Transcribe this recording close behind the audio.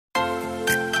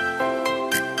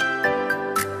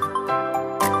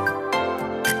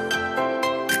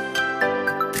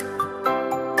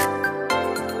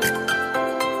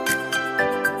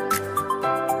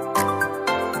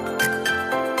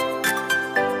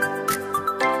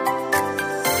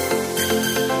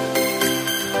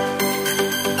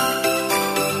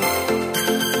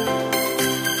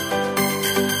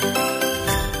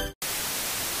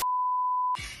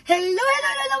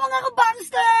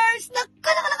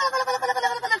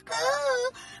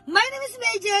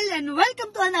and welcome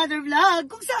to another vlog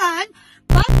kung saan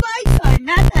bad vibes are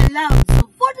not allowed. So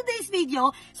for today's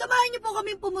video, samahan niyo po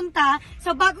kami pumunta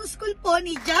sa bagong school po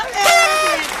ni Jell.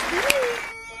 Let's do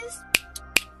this!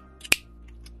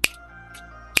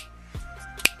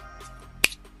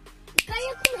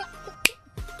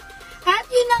 At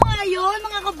yun na nga yun,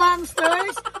 mga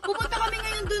kabangsters. Pupunta kami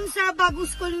ngayon dun sa bagong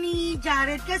school ni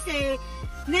Jared kasi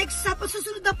next sa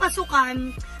susunod na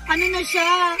pasukan, ano na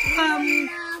siya,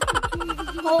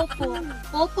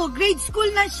 Opo, grade school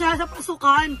na siya sa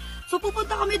pasukan. So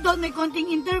pupunta kami doon, may konting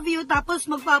interview, tapos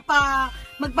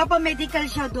magpapa-medical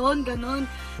siya doon, ganun.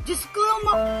 Diyos ko,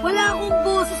 wala akong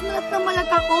boses, malat na malat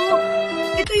ako.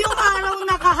 Ito yung araw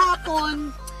na kahapon,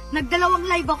 nagdalawang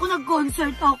live ako,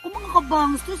 nag-concert ako, mga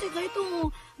kabangsters. Ito,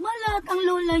 malat ang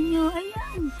lola nyo,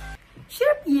 ayan.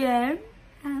 Sure, yeah.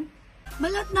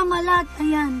 Malat na malat,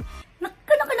 ayan.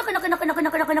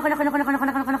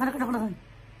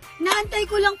 Naantay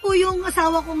ko lang po yung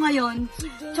asawa ko ngayon,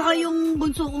 tsaka yung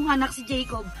bunso kong anak si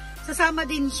Jacob. Sasama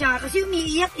din siya kasi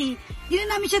umiiyak eh. Hindi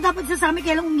na namin siya dapat sasama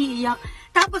kaya lang umiiyak.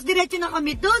 Tapos diretso na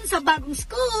kami doon sa bagong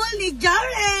school ni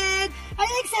Jared. Are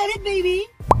you excited, baby?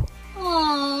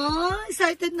 Aww,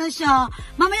 excited na siya.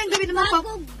 Mamayang gabi naman pa.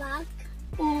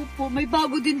 Opo, may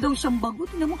bago din daw siyang bago.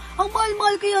 Tingnan mo, ang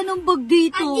mahal-mahal kaya ng bag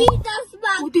dito. Adidas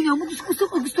bag. O, tingnan mo,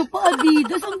 gusto pa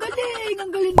Adidas. Ang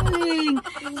galing.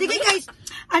 Sige guys,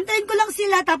 antayin ko lang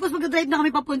sila tapos mag-drive na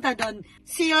kami papunta doon.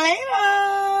 See you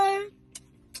later!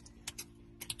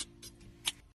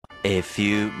 A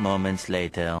few moments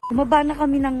later. Bumaba na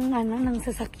kami ng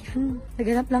sasakyan.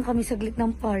 Naganap lang kami saglit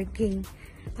ng parking.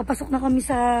 Papasok na kami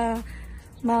sa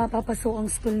mapapasok ang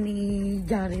school ni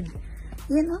Jared.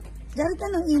 Yan o. Jared,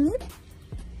 anong init?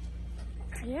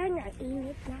 Ayan,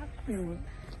 nainit na ako.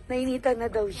 Nainitan na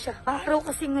daw siya. Araw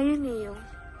kasi ngayon eh. Oh.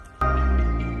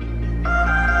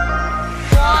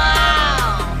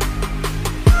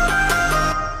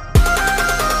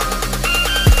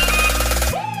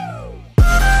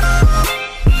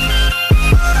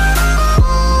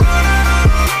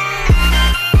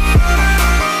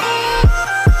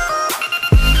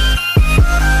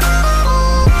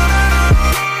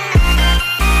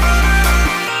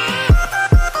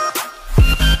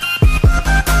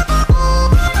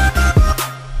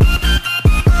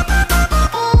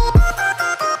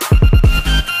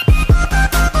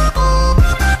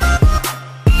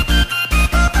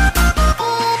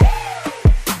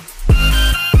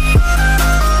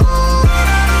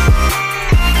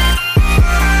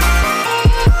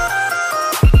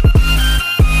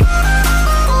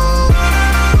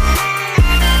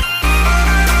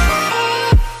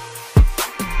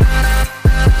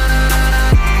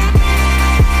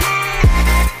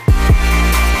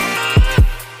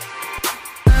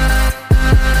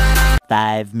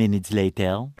 Five minutes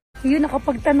later. Yun,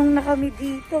 nakapagtanong na kami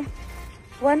dito.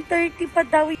 1:30 pa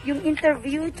daw yung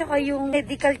interview tsaka yung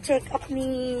medical check-up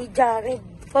ni Jared.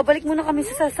 Babalik muna kami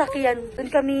sa sasakyan.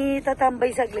 Doon kami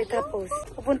tatambay saglit tapos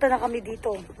pupunta na kami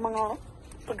dito. Mga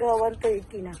pag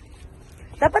 1:30 na.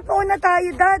 Dapat mauna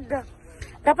tayo, Dad.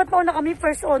 Dapat mauna kami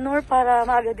first honor para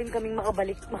maaga din kaming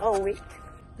makauwi.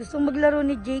 Gusto maglaro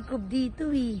ni Jacob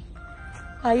dito eh.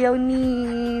 Ayaw ni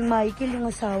Michael, yung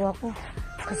asawa ko.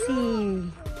 Kasi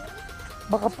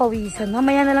baka pawisan.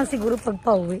 Mamaya na lang siguro pag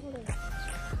pauwi.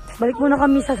 Balik muna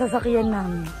kami sa sasakyan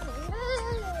namin.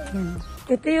 Yan.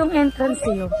 Ito yung entrance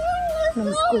yun ng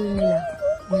school nila.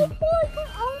 Yan.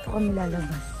 Ito kami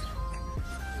lalabas.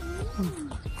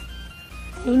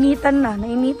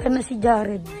 Nainitan na si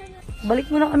Jared. Balik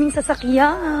muna kami sa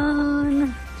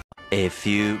sasakyan. A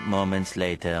few moments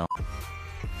later.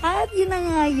 At yun na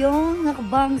nga yung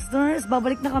NAKUNAKUNAKUNAKU,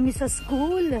 babalik na kami sa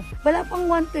school. Wala pang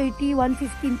 1:30,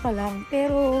 1:15 pa lang.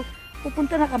 Pero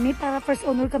pupunta na kami para first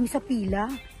honor kami sa pila.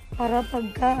 Para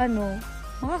pagka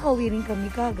makakauwi rin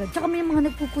kami kagad. Tsaka may mga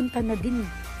nagpupunta na din.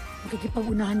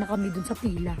 Nakikipag-unahan na kami dun sa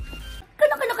pila.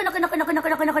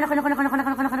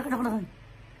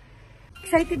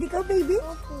 Excited ikaw, baby?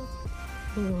 Opo.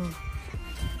 Oh.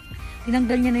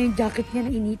 Tinanggal niya na yung jacket niya,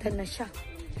 nainitan na siya.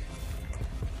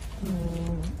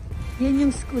 Oh. Yan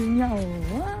yung school niya,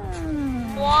 oh.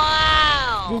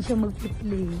 Wow! Diyan siya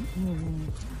mag-play.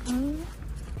 Oh.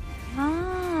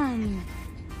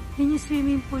 Yan yung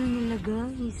swimming pool nila,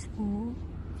 guys. Oh.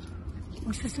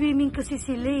 Magsaswimming kasi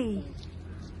sila eh.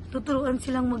 Tuturuan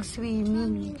silang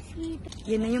mag-swimming.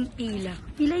 Yan na yung pila.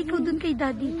 Pila ikaw dun kay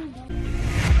Daddy.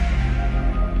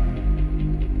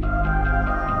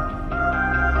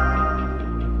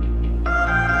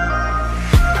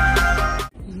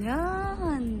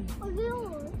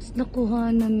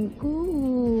 Nakuhanan ko.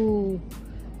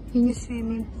 Yun yung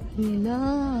swimming pool nila.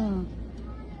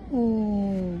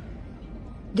 Oh.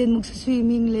 dyan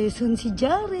magsuswimming lesson si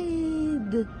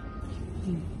Jared.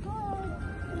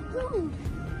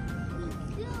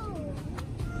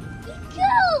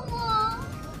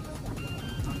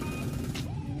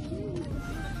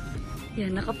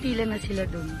 Yan, nakapila na sila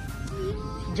doon.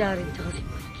 Si Jared tsaka si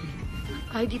Mikey.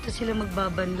 Ay, dito sila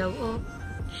magbabanlaw. Oh,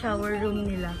 shower room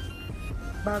nila.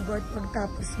 Bago at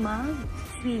pagtapos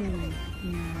mag-swimming.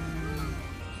 Yan.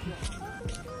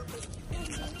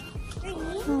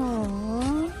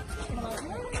 Aww.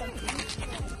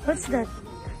 What's that?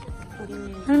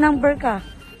 Ang number ka?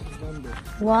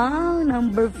 Wow,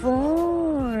 number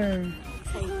 4.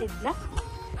 Excited na.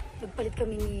 Nagpalit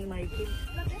kami ni Michael.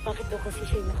 Bakit daw kasi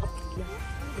siya yung nakapila?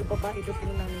 Yung babae daw po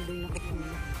namin daw yung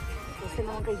nakapila. So, saan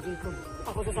naman kay Jacob?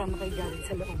 Ako sasama kay Jared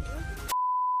sa loob.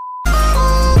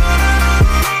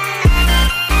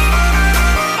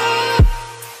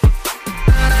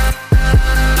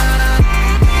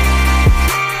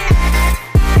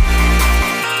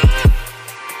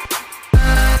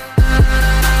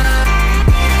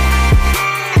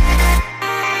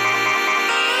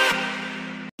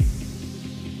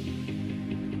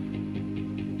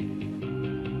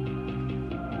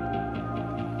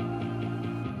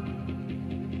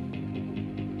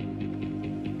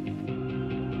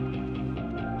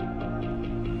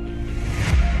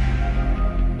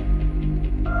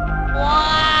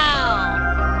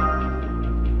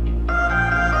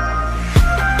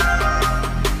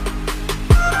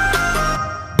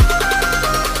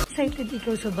 Excited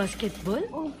ikaw sa basketball?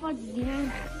 Upad yan.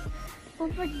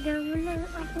 Upad yan. Wala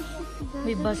ako sa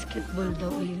May basketball daw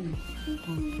yun.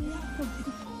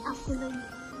 Ako lang.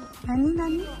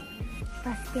 Nani?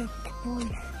 Basketball.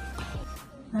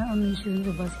 Na-amaze yun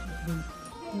sa basketball.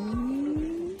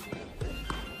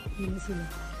 Yun na sila.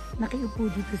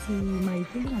 Nakiupo dito si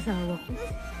Michael, yung asawa ko.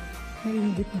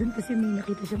 Nainggit dun kasi may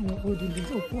nakita siyang umupo dun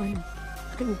sa upuan.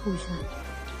 Nakiupo siya.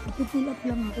 Napipull up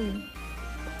lang ako.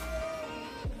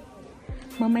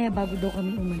 Mamaya bago daw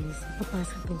kami umalis,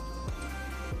 papasa to.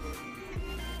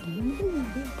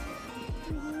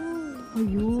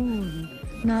 Ayun.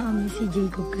 Na-amaze si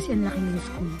Jacob kasi ang laki ng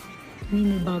school.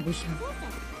 May bago siya.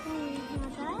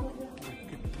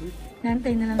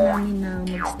 Nantay na lang namin na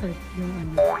mag-start yung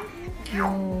anong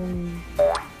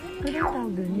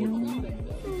tawag doon? Yung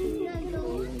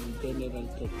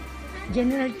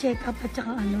general check-up at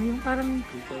saka yung parang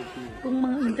kung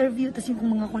mga interview, tapos yung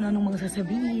kung mga kung anong mga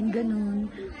sasabihin, ganun.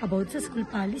 About sa school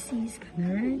policies,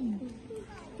 ganun.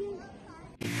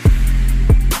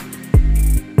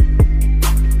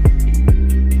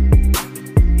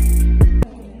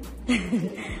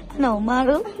 Ano,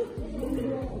 Maro?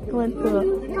 Want to?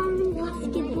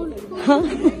 Basketball. Ha?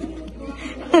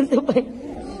 Want to ba?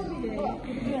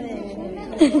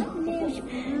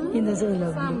 Yun na sa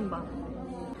ulab.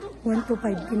 1 to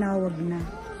 5 tinawag na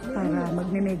para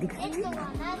magme-medical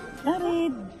check-up.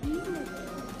 Jared!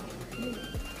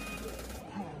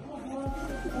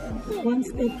 1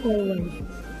 step forward.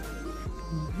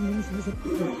 Ano sa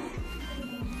pito?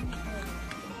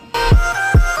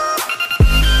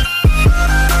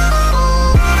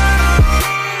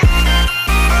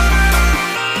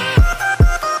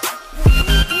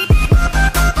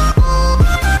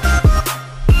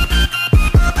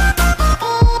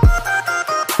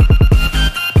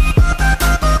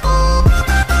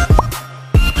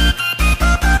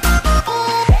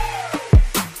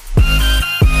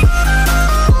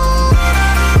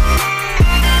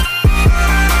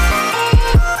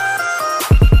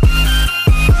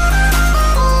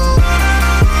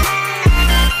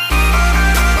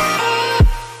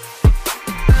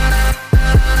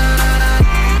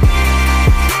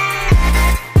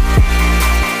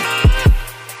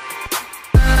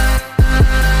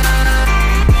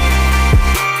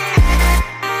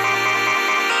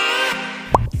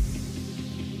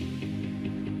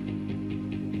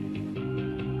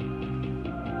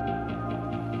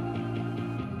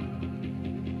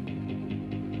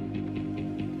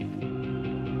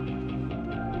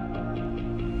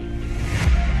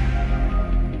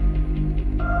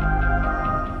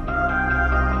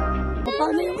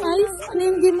 Paano yung ice? Ano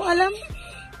yung hindi mo alam?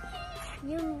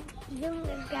 Yung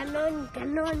ganon.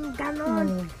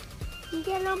 Oh.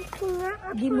 Hindi alam ko nga.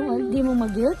 Di mo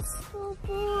mag-gets?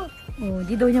 Opo. Oh,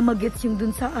 di daw niya mag-gets yung dun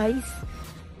sa ice.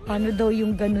 Paano daw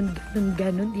yung ganon,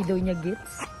 di daw niya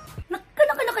gets?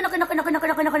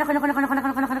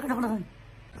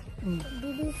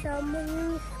 Bilisan mo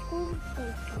yung school ko,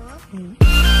 ha?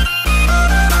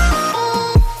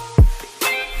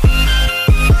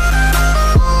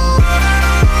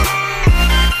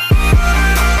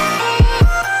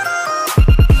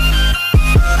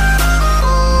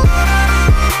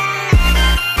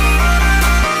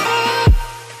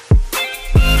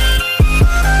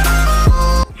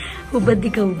 Nakahubad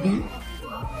ikaw, Bi?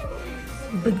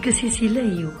 Hubad kasi sila,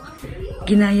 yo.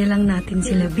 Ginaya lang natin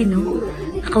sila, Bi, no?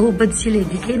 Nakahubad sila,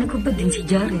 di kaya naghubad din si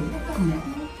Jared.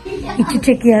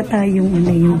 I-check yata yung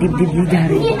dibdib ni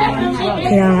Jared.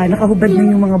 Kaya nakahubad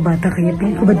na yung mga bata, kaya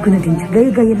pinakubad ko na din siya.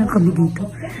 Gaya-gaya lang kami dito.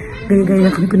 Gaya-gaya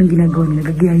lang kami kung anong ginagawa nila.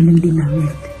 Gagayahin lang din namin.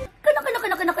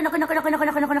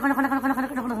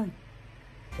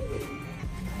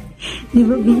 Di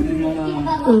ba, Bi?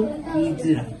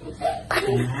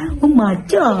 Oh,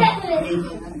 macha.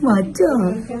 Macha.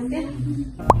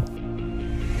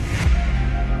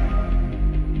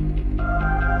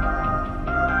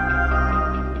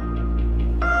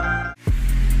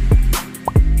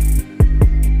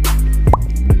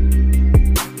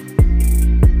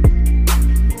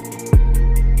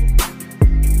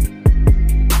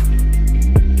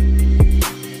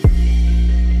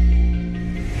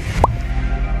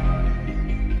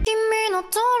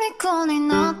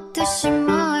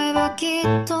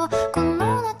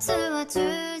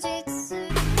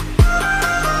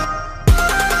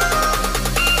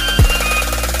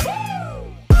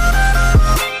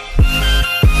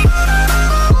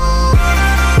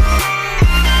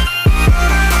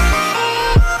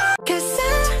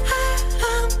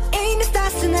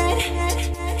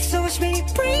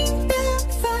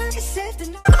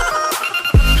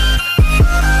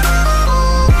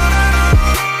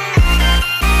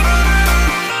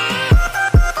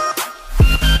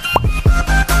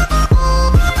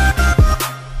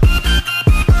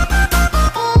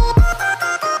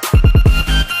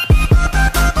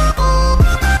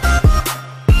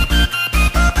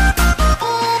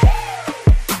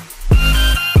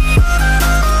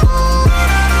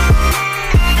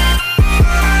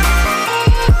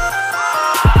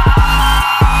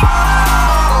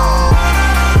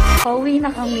 Pauwi na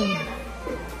kami.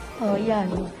 Oh, yan.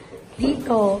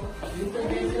 Dito.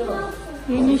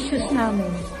 Yun yung shoes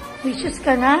namin. May shoes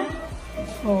ka na?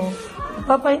 Oh.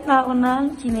 Papayit na ako ng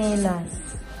tsinelas.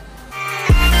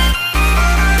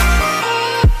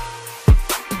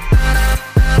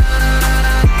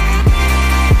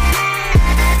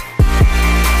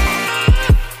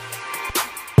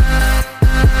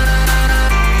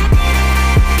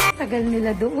 Tagal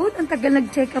nila doon. Ang tagal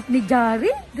nag-check up ni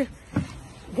Jared.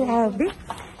 Grabe.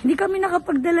 Hindi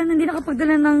nakapagdala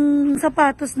ng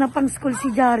sapatos na pang school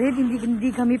si Jared. Hindi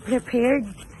kami prepared.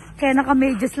 Kaya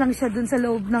naka-medyas lang siya dun sa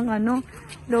loob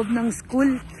ng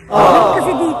school.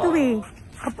 Kasi dito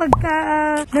kapag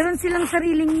meron silang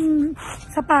sariling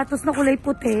sapatos na kulay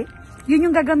puti, yun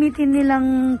yung gagamitin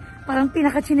nilang parang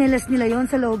pinaka-tsinelas nila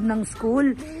yon sa loob ng school.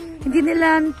 Hindi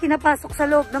nila pinapasok sa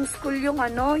loob ng school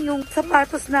yung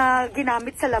sapatos na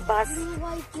ginamit sa labas.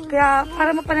 Kaya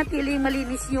para mapanatili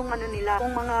malinis yung nila,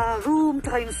 yung mga room,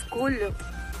 tsaka yung school.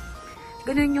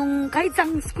 Ganun yung, kahit sa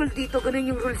school dito,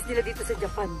 ganun yung rules nila dito sa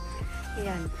Japan.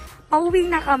 Ayan. Pauwi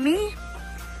na kami.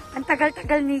 Ang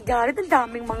tagal-tagal ni Jared, ang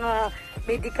daming mga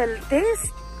medical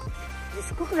test. Diyos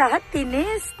ko, lahat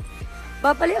tinest.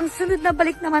 Ang sunod na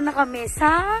balik naman na kami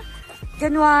sa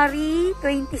January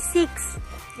 26.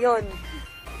 Yon.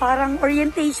 Parang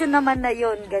orientation naman na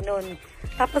yon, ganun.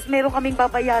 Tapos meron kaming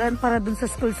babayaran para dun sa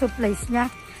school supplies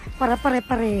niya para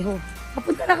pare-pareho.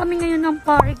 Papunta na kami ngayon ng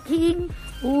parking.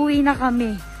 Uwi na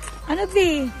kami. Ano,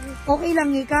 Bi? Okay lang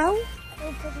ikaw?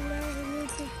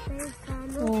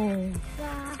 Oh.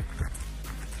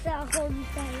 Sa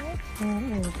computer.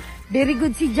 Oo. Very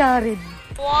good si Jared.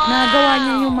 Wow! Nagawa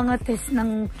niya yung mga test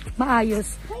ng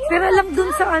maayos. Pero lang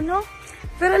dun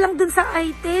sa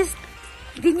eye test,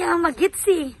 hindi niya mag-gets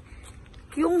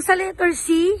Yung sa letter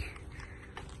C,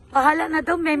 bahala na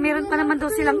daw. Meron pa naman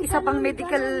daw silang isa pang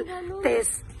medical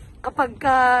test kapag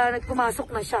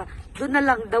nagpumasok na siya. Doon na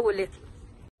lang daw ulit.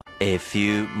 A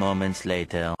few moments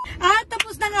later. At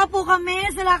tapos na nga po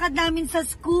kami sa lakad namin sa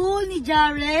school ni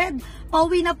Jared.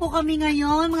 Pauwi na po kami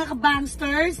ngayon, mga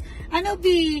kabangsters. Ano,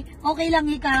 Bi? Okay lang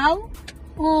ikaw?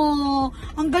 Oh,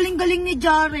 ang galing-galing ni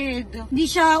Jared. Hindi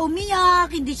siya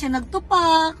umiyak, hindi siya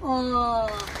nagtupak. Oh.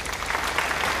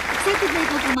 Excited na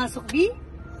ikaw pumasok, Bi?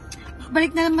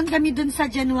 Balik na naman kami dun sa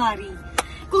January.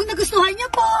 Kung nagustuhan niyo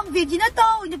po ang video na to,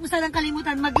 huwag niyo po sanang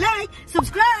kalimutan mag-like,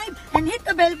 subscribe, and hit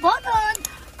the bell button.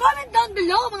 Comment down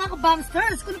below, mga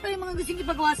kabangsters, kung ano pa yung mga gusto niyo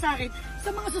ipagawa sa akin sa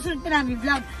mga susunod pa namin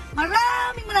vlog.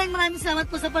 Maraming salamat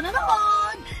po sa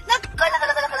panonood.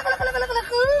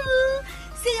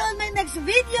 See you on my next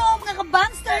video, mga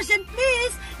kabangsters, and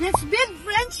please, let's build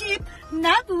friendship,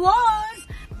 not wars.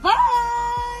 Bye!